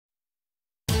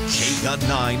Mega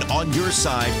 9 on your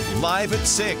side, live at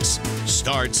 6.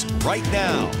 Starts right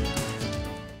now.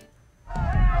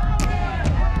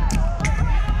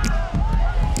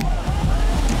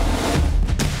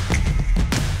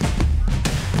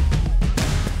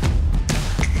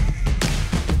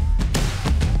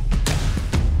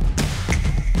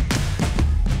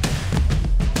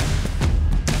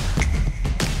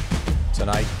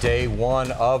 Tonight, day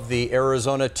one of the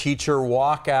Arizona teacher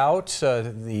walkout.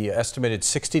 The estimated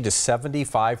 60 to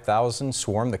 75,000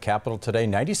 swarmed the Capitol today.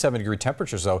 97-degree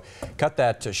temperatures, though, cut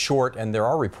that short, and there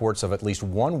are reports of at least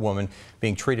one woman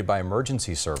being treated by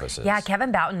emergency services. Yeah,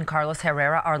 Kevin Boughton and Carlos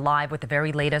Herrera are live with the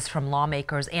very latest from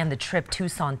lawmakers and the trip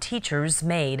Tucson teachers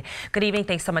made. Good evening.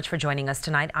 Thanks so much for joining us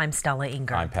tonight. I'm Stella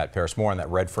Inger. I'm Pat Paris. More on that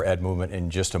Red for Ed movement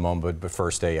in just a moment. But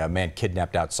first, a man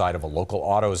kidnapped outside of a local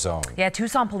AutoZone. Yeah,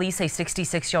 Tucson police say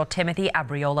 66-year-old Timothy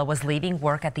Abriola was leaving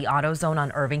work at the AutoZone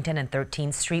on Irvington and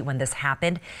 13th Street when this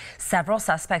happened. Several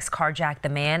suspects carjacked the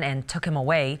man and took him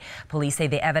away. Police say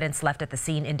the evidence left at the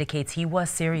scene indicates he was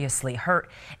seriously hurt.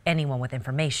 Anyone with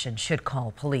information should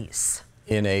call police.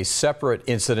 In a separate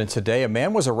incident today, a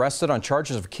man was arrested on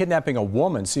charges of kidnapping a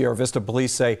woman. Sierra Vista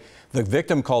police say the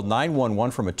victim called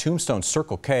 911 from a Tombstone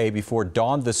Circle K before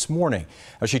dawn this morning.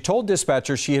 Now, she told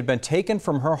dispatchers she had been taken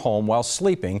from her home while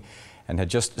sleeping and had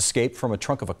just escaped from a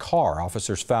trunk of a car.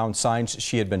 Officers found signs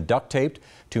she had been duct taped.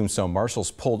 Tombstone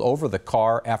marshals pulled over the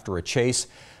car after a chase.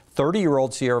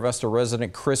 30-year-old Sierra Vista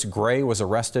resident Chris Gray was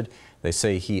arrested. They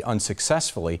say he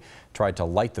unsuccessfully tried to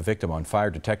light the victim on fire.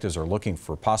 Detectives are looking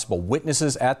for possible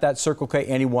witnesses at that Circle K.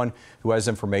 Anyone who has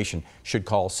information should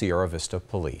call Sierra Vista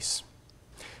police.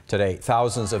 Today,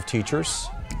 thousands of teachers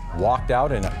walked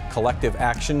out in a collective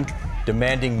action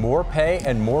demanding more pay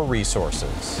and more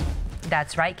resources.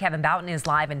 That's right. Kevin Boughton is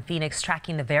live in Phoenix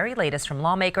tracking the very latest from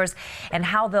lawmakers and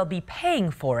how they'll be paying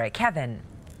for it. Kevin.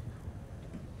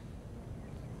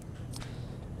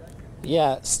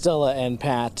 Yeah, Stella and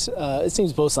Pat, it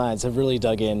seems both sides have really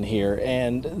dug in here,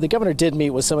 and the governor did meet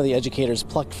with some of the educators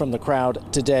plucked from the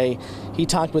crowd today. He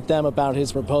talked with them about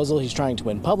his proposal. He's trying to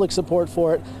win public support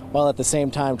for it, while at the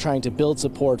same time trying to build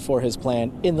support for his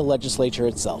plan in the legislature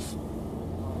itself.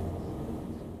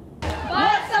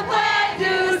 What's the plan,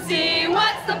 Ducey?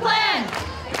 What's the plan?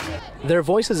 Their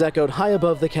voices echoed high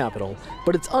above the Capitol,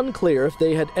 but it's unclear if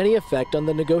they had any effect on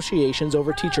the negotiations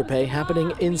over teacher pay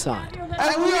happening inside.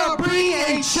 And we are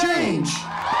bringing a change.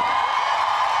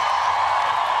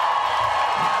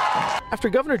 After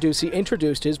Governor Ducey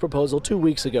introduced his proposal 2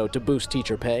 weeks ago to boost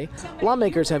teacher pay,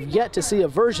 lawmakers have yet to see a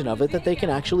version of it that they can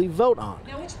actually vote on.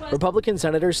 Republican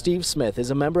Senator Steve Smith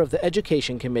is a member of the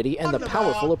Education Committee and the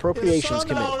powerful Appropriations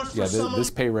Committee. Yeah,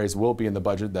 this pay raise will be in the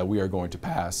budget that we are going to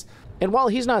pass. And while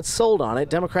he's not sold on it,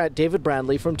 Democrat David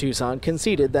Brandley from Tucson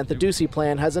conceded that the Ducey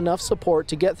plan has enough support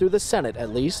to get through the Senate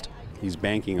at least. He's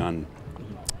banking on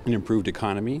an improved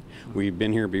economy. We've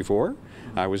been here before.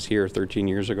 I was here 13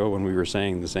 years ago when we were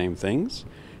saying the same things,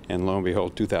 and lo and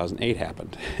behold, 2008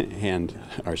 happened, and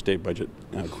our state budget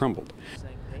crumbled.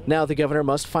 Now the governor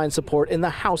must find support in the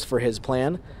House for his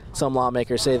plan. Some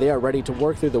lawmakers say they are ready to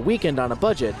work through the weekend on a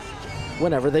budget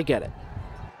whenever they get it.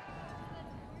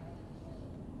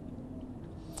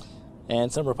 And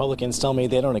some Republicans tell me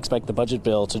they don't expect the budget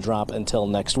bill to drop until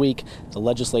next week. The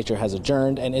legislature has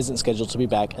adjourned and isn't scheduled to be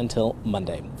back until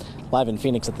Monday. Live in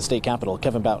Phoenix at the state capitol,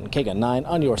 Kevin Boughton, KGUN 9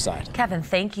 on your side. Kevin,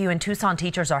 thank you. And Tucson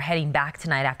teachers are heading back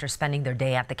tonight after spending their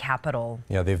day at the Capitol.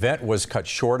 Yeah, the event was cut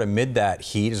short amid that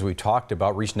heat, as we talked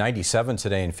about. Reached 97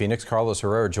 today in Phoenix. Carlos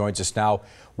Herrera joins us now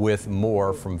with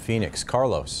more from Phoenix.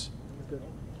 Carlos.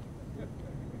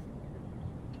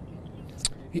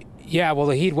 Yeah, well,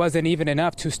 the heat wasn't even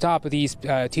enough to stop these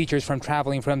teachers from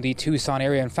traveling from the Tucson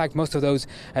area. In fact, most of those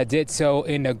did so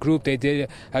in a group. They did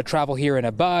travel here in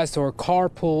a bus or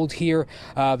carpooled here.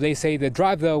 They say the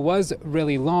drive, though, was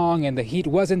really long and the heat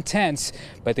was intense,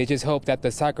 but they just hope that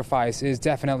the sacrifice is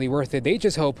definitely worth it. They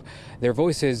just hope their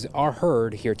voices are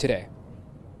heard here today.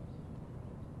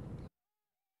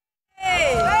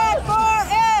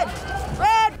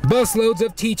 Busloads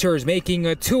of teachers making a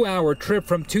 2-hour trip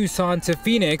from Tucson to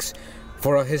Phoenix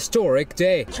for a historic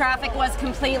day. Traffic was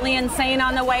completely insane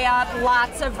on the way up.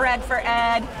 Lots of red for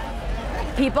Ed.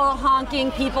 People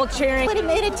honking, people cheering. Would have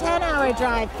made a 10-hour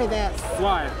drive for this.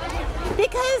 Why?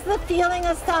 Because the feeling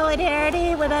of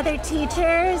solidarity with other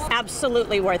teachers.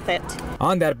 Absolutely worth it.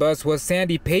 On that bus was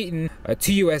Sandy Payton, a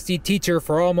TUSD teacher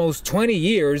for almost 20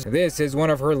 years. This is one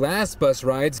of her last bus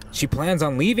rides. She plans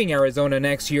on leaving Arizona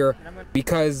next year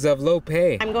because of low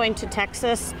pay. I'm going to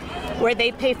Texas where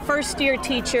they pay first-year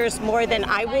teachers more than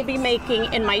I will be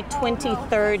making in my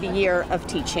 23rd year of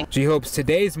teaching. She hopes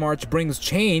today's march brings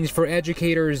change for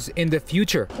educators in the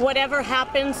future. Whatever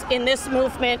happens in this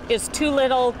movement is too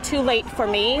little, too late for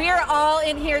me. We are all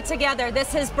in here together.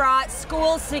 This has brought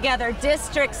schools together,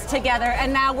 districts together,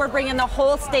 and now we're bringing the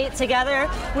whole state together.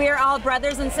 We are all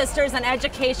brothers and sisters in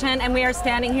education, and we are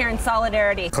standing here in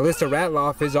solidarity. Calista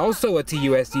Ratloff is also a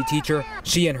TUSD teacher.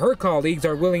 She and her colleagues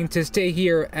are willing to stay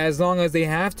here as long as they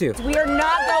have to. We are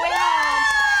not going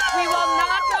home. We will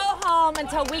not go home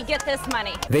until we get this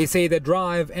money. They say the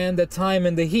drive and the time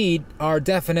and the heat are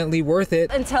definitely worth it.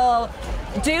 Until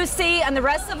Ducey and the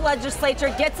rest of the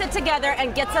legislature gets it together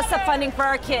and gets us the funding for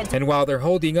our kids. And while they're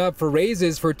holding up for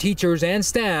raises for teachers and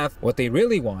staff, what they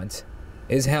really want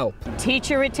is help.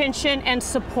 Teacher retention and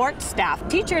support staff.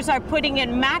 Teachers are putting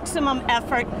in maximum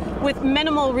effort with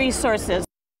minimal resources.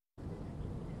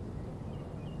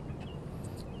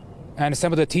 And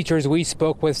some of the teachers we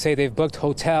spoke with say they've booked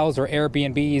hotels or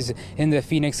Airbnbs in the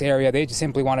Phoenix area. They just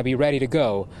simply want to be ready to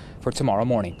go for tomorrow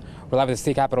morning. We're live at the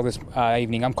state capitol this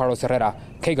evening. I'm Carlos Herrera.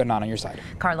 KGUN on your side.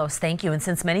 Carlos, thank you. And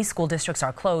since many school districts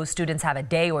are closed, students have a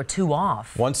day or two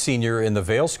off. One senior in the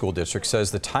Vail School District says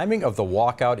the timing of the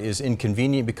walkout is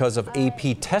inconvenient because of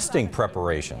AP testing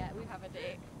preparation.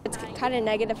 It's kind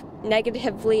of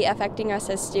negatively affecting us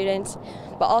as students,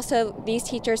 but also these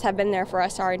teachers have been there for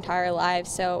us our entire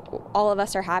lives, so all of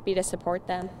us are happy to support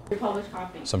them.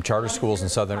 Some charter schools in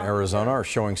southern Arizona are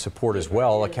showing support as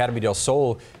well. Academy del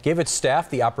Sol gave its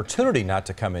staff the opportunity not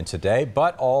to come in today,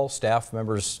 but all staff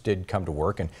members did come to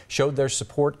work and showed their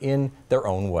support in their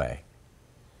own way.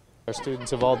 Our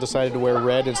students have all decided to wear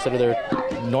red instead of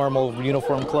their normal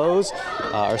uniform clothes.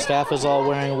 Our staff is all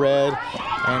wearing red,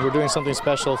 and we're doing something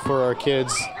special for our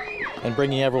kids and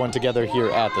bringing everyone together here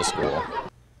at the school.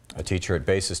 A teacher at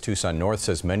Bases Tucson North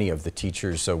says many of the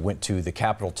teachers went to the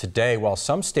Capitol today, while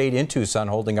some stayed in Tucson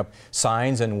holding up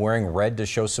signs and wearing red to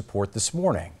show support this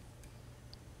morning.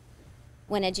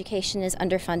 When education is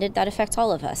underfunded, that affects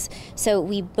all of us. So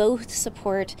we both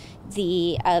support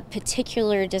the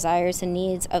particular desires and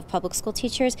needs of public school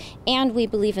teachers, and we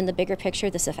believe in the bigger picture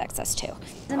this affects us too.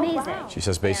 It's amazing. She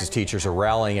says Bases teachers are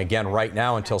rallying again right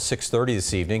now until 6:30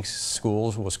 this evening.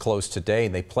 School was closed today,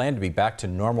 and they plan to be back to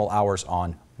normal hours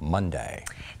on Monday.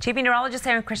 Chief Meteorologist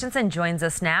Aaron Christensen joins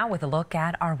us now with a look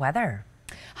at our weather.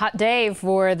 Hot day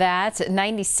for that.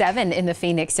 97 in the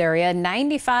Phoenix area,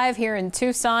 95 here in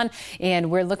Tucson, and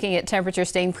we're looking at temperatures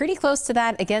staying pretty close to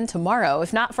that again tomorrow.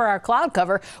 If not for our cloud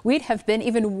cover, we'd have been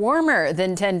even warmer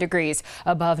than 10 degrees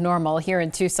above normal here in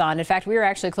Tucson. In fact, we were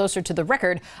actually closer to the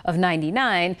record of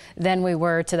 99 than we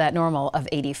were to that normal of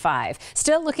 85.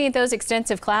 Still looking at those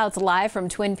extensive clouds live from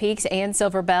Twin Peaks and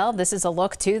Silver Bell. This is a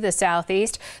look to the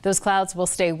southeast. Those clouds will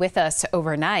stay with us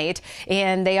overnight,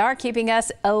 and they are keeping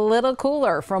us a little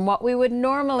cooler from what we would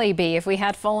normally be if we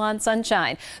had full-on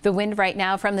sunshine. The wind right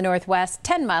now from the northwest,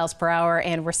 10 miles per hour,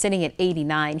 and we're sitting at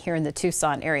 89 here in the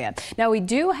Tucson area. Now, we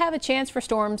do have a chance for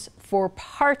storms for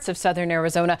parts of southern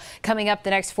Arizona coming up the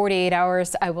next 48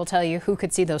 hours. I will tell you who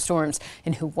could see those storms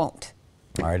and who won't.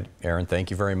 All right, Aaron, thank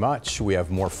you very much. We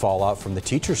have more fallout from the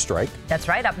teacher strike. That's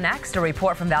right. Up next, a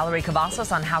report from Valerie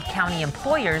Cavazos on how county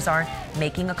employers are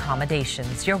making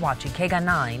accommodations. You're watching KGUN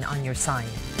 9 on your side.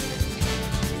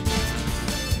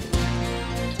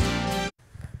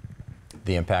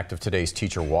 The impact of today's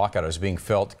teacher walkout is being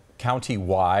felt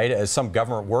county-wide as some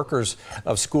government workers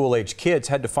of school-age kids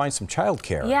had to find some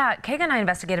childcare. Yeah, KGUN 9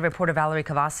 investigative reporter Valerie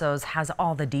Cavazos has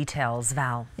all the details.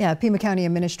 Val. Yeah, Pima County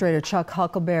Administrator Chuck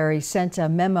Huckleberry sent a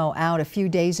memo out a few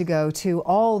days ago to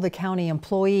all the county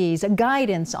employees,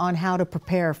 guidance on how to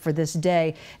prepare for this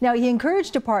day. Now, he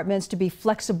encouraged departments to be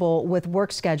flexible with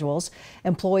work schedules.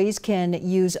 Employees can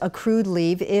use accrued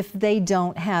leave if they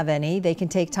don't have any. They can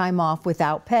take time off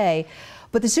without pay.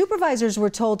 But the supervisors were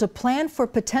told to plan for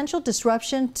potential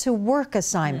disruption to work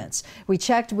assignments. We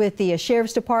checked with the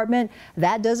Sheriff's Department.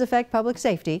 That does affect public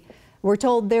safety. We're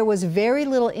told there was very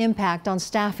little impact on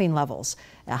staffing levels.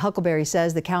 Huckleberry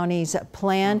says the county's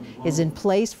plan is in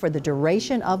place for the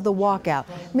duration of the walkout.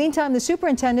 Meantime, the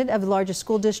superintendent of the largest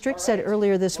school district said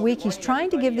earlier this week he's trying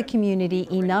to give the community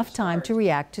enough time to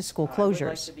react to school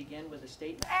closures.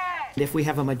 If we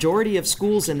have a majority of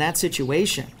schools in that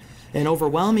situation, an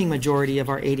overwhelming majority of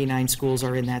our 89 schools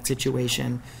are in that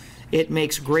situation, it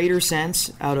makes greater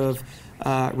sense out of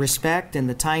respect and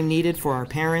the time needed for our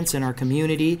parents and our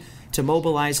community to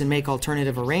mobilize and make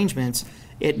alternative arrangements.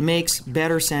 It makes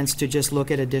better sense to just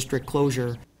look at a district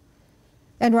closure.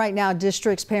 And right now,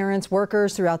 districts, parents,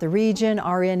 workers throughout the region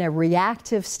are in a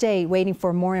reactive state, waiting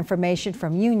for more information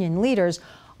from union leaders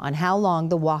on how long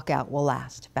the walkout will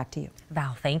last. Back to you.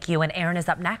 Val, thank you. And Aaron is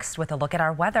up next with a look at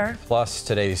our weather. Plus,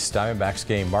 today's Diamondbacks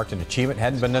game marked an achievement.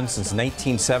 Hadn't been done since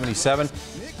 1977.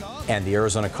 And the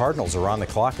Arizona Cardinals are on the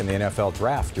clock in the NFL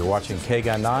draft. You're watching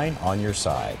KGUN 9 on your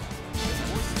side.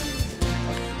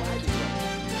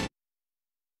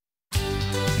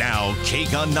 Now,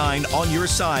 KGUN 9 on your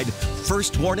side.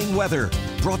 First warning weather.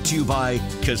 Brought to you by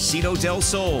Casino del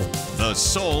Sol, the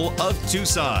soul of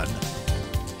Tucson.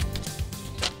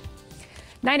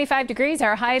 95 degrees,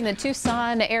 our high in the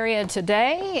Tucson area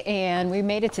today, and we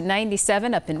made it to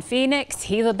 97 up in Phoenix,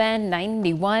 Gila Bend,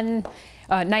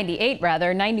 98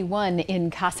 rather, 91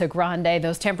 in Casa Grande.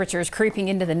 Those temperatures creeping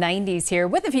into the 90s here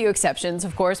with a few exceptions.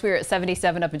 Of course, we were at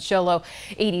 77 up in Show Low,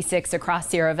 86 across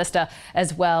Sierra Vista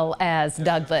as well as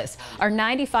Douglas. Our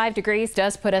 95 degrees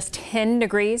does put us 10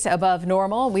 degrees above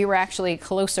normal. We were actually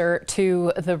closer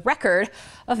to the record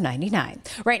of 99.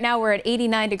 Right now we're at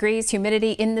 89 degrees,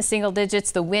 humidity in the single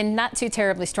digits, the wind not too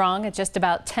terribly strong at just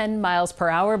about 10 miles per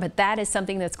hour, but that is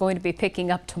something that's going to be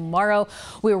picking up tomorrow.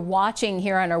 We're watching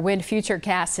here on our wind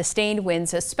futurecast sustained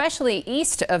winds, especially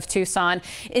east of Tucson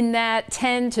in that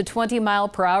 10 to 20 mile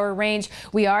per hour range.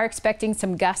 We are expecting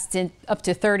some gusts in up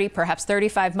to 30, perhaps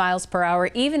 35 miles per hour,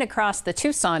 even across the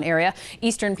Tucson area,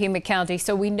 eastern Pima County.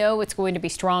 So we know it's going to be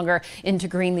stronger into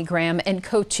Greenlee, Graham and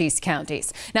Cochise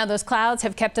counties. Now those clouds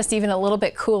have kept us even a little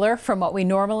bit cooler from what we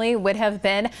normally would have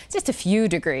been, just a few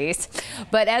degrees.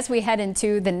 But as we head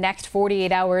into the next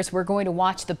 48 hours, we're going to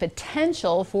watch the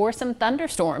potential for some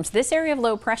thunderstorms. This area of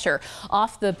low pressure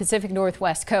off the Pacific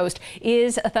Northwest coast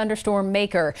is a thunderstorm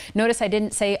maker. Notice I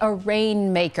didn't say a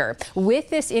rain maker. With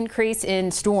this increase in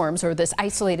storms, or this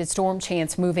isolated storm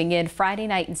chance moving in Friday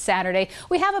night and Saturday,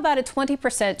 we have about a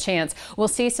 20% chance we'll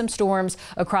see some storms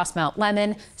across Mount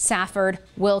Lemmon, Safford,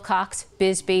 Wilcox,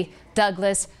 Bisbee,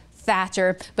 Douglas,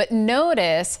 Thatcher. But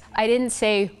notice I didn't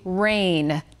say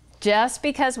rain. Just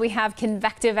because we have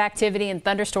convective activity and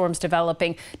thunderstorms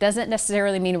developing doesn't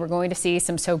necessarily mean we're going to see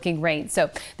some soaking rain. So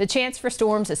the chance for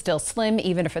storms is still slim,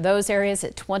 even for those areas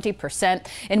at 20%.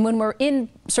 And when we're in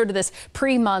sort of this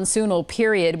pre-monsoonal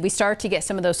period, we start to get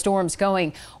some of those storms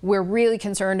going. We're really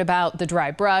concerned about the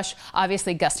dry brush,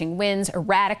 obviously gusting winds,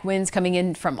 erratic winds coming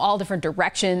in from all different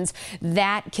directions.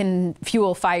 That can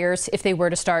fuel fires if they were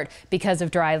to start because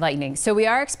of dry lightning. So we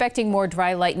are expecting more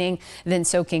dry lightning than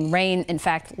soaking rain. In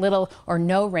fact, little or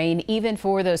no rain, even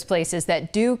for those places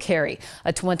that do carry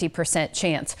a 20%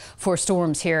 chance for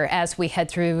storms here as we head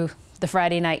through the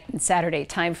Friday night and Saturday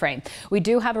timeframe. We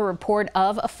do have a report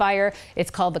of a fire.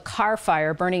 It's called the Carr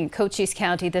Fire, burning in Cochise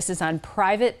County. This is on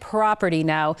private property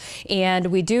now, and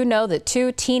we do know that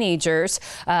 2 teenagers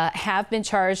have been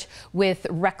charged with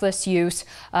reckless use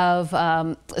of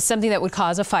something that would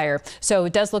cause a fire. So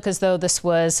it does look as though this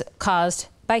was caused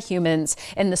by humans,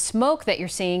 and the smoke that you're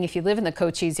seeing if you live in the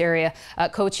Cochise area,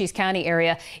 Cochise County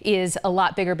area, is a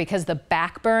lot bigger because the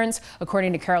back burns,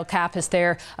 according to Carol Kappas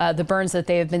there, the burns that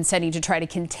they have been setting to try to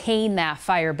contain that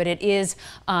fire, but it is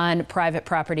on private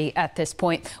property at this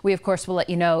point. We of course will let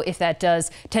you know if that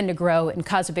does tend to grow and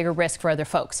cause a bigger risk for other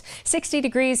folks. 60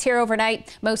 degrees here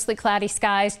overnight, mostly cloudy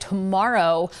skies.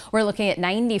 Tomorrow we're looking at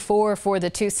 94 for the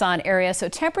Tucson area, so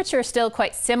temperature is still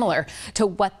quite similar to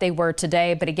what they were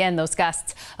today, but again, those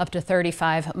gusts up to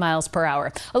 35 miles per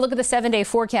hour. A look at the 7-day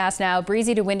forecast now.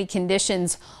 Breezy to windy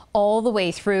conditions all the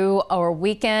way through our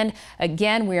weekend.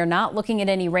 Again, we are not looking at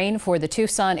any rain for the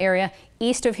Tucson area.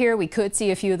 East of here, we could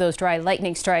see a few of those dry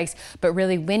lightning strikes, but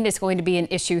really wind is going to be an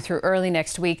issue through early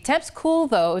next week. Temps cool,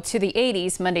 though, to the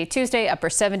 80s Monday, Tuesday, upper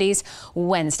 70s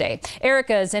Wednesday.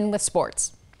 Erica is in with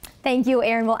sports. Thank you,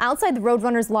 Aaron. Well, outside the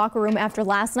Roadrunners locker room after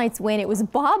last night's win, it was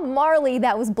Bob Marley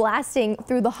that was blasting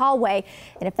through the hallway.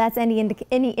 And if that's any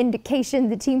indication,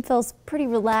 the team feels pretty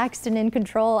relaxed and in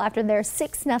control after their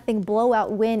 6-0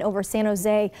 blowout win over San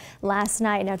Jose last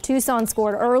night. Now, Tucson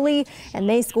scored early, and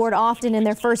they scored often in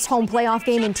their first home playoff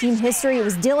game in team history. It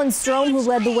was Dylan Strome who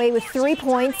led the way with 3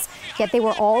 points, yet they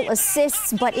were all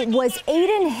assists. But it was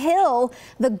Aiden Hill,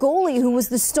 the goalie, who was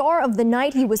the star of the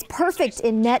night. He was perfect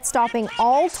in net, stopping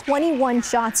all 21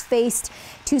 shots faced.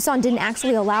 Tucson didn't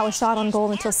actually allow a shot on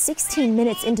goal until 16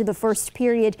 minutes into the first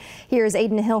period. Here's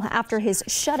Aiden Hill after his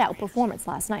shutout performance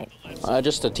last night.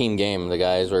 Just a team game. The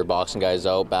guys were boxing guys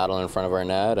out, battling in front of our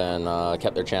net, and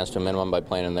kept their chance to a minimum by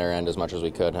playing in their end as much as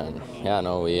we could. And yeah,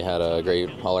 no, we had a great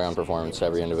all-around performance,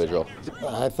 every individual.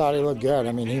 I thought he looked good.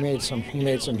 I mean, he made some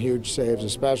huge saves,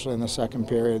 especially in the second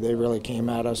period. They really came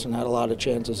at us and had a lot of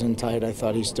chances in tight. I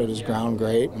thought he stood his ground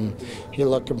great, and he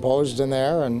looked composed in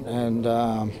there, and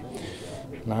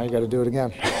now you got to do it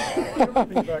again.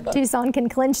 Tucson can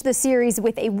clinch the series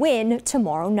with a win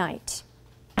tomorrow night.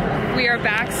 We are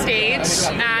backstage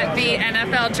at the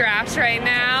NFL draft right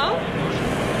now.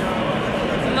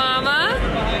 Mama,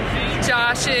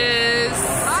 Josh is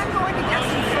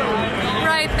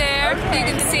right there. You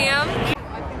can see him.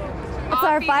 It's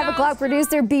our 5 o'clock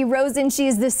producer, B. Rosen. She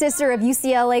is the sister of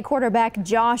UCLA quarterback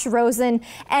Josh Rosen.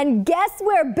 And guess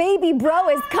where baby bro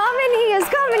is coming? He is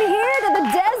coming here to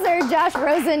the desert. Josh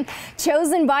Rosen,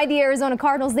 chosen by the Arizona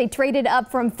Cardinals. They traded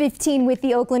up from 15 with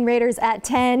the Oakland Raiders at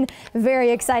 10. Very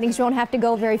exciting. She won't have to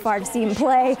go very far to see him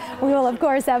play. We will, of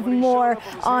course, have more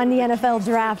on the NFL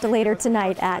draft later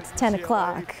tonight at 10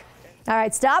 o'clock. All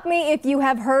right, stop me if you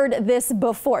have heard this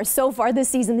before. So far this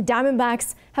season, the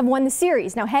Diamondbacks have won the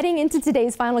series. Now, heading into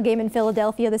today's final game in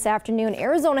Philadelphia this afternoon,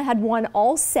 Arizona had won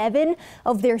all 7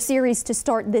 of their series to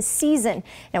start this season.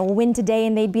 Now, we'll win today,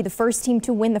 and they'd be the first team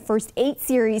to win the first 8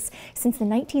 series since the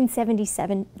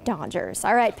 1977 Dodgers.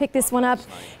 All right, pick this one up.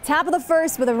 Top of the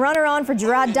first with a runner on for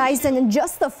Gerard Dyson. And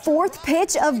just the 4th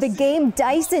pitch of the game,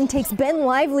 Dyson takes Ben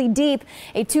Lively deep.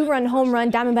 A 2-run home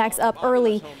run. Diamondbacks up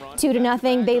early,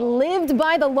 2-0. They lived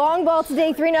by the long ball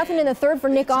today, 3-0 in the 3rd for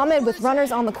Nick Ahmed with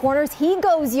runners on the corners. He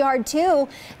goes yard 2.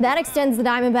 That extends the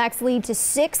Diamondbacks lead to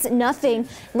 6-0.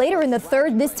 Later in the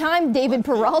 3rd, this time David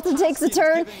Peralta takes a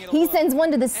turn. He sends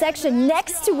one to the section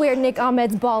next to where Nick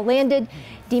Ahmed's ball landed.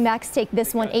 D-Macs take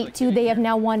this one 8-2. They have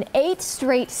now won 8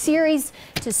 straight series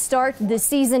to start the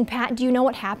season. Pat, do you know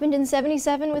what happened in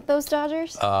 '77 with those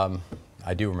Dodgers?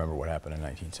 I do remember what happened in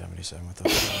 1977 with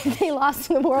those. They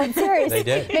lost in the World Series. They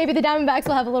did. Maybe the Diamondbacks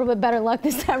will have a little bit better luck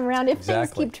this time around if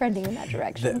things keep trending in that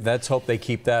direction. Let's hope they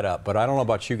keep that up. But I don't know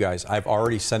about you guys. I've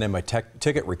already sent in my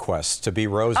ticket requests to B.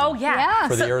 Rosen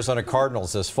for the Arizona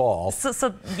Cardinals this fall. So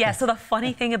the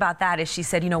funny thing about that is she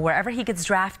said, you know, wherever he gets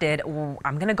drafted,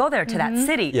 I'm going to go there to that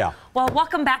city. Yeah. Well,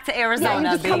 welcome back to Arizona. Yeah,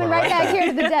 you're just coming right back here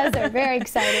to the desert. Very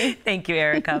exciting. Thank you,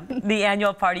 Erica. The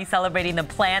annual party celebrating the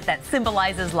plant that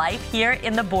symbolizes life here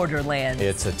in the borderlands.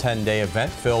 It's a 10-day event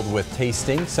filled with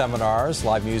tasting, seminars,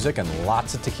 live music, and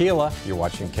lots of tequila. You're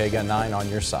watching KGUN 9 on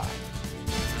your side.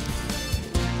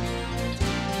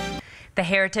 The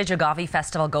Heritage Agave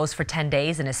Festival goes for 10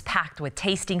 days and is packed with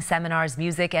tasting, seminars,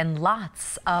 music, and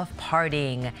lots of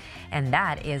partying. And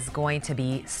that is going to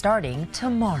be starting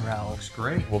tomorrow. Looks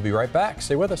great. We'll be right back.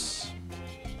 Stay with us.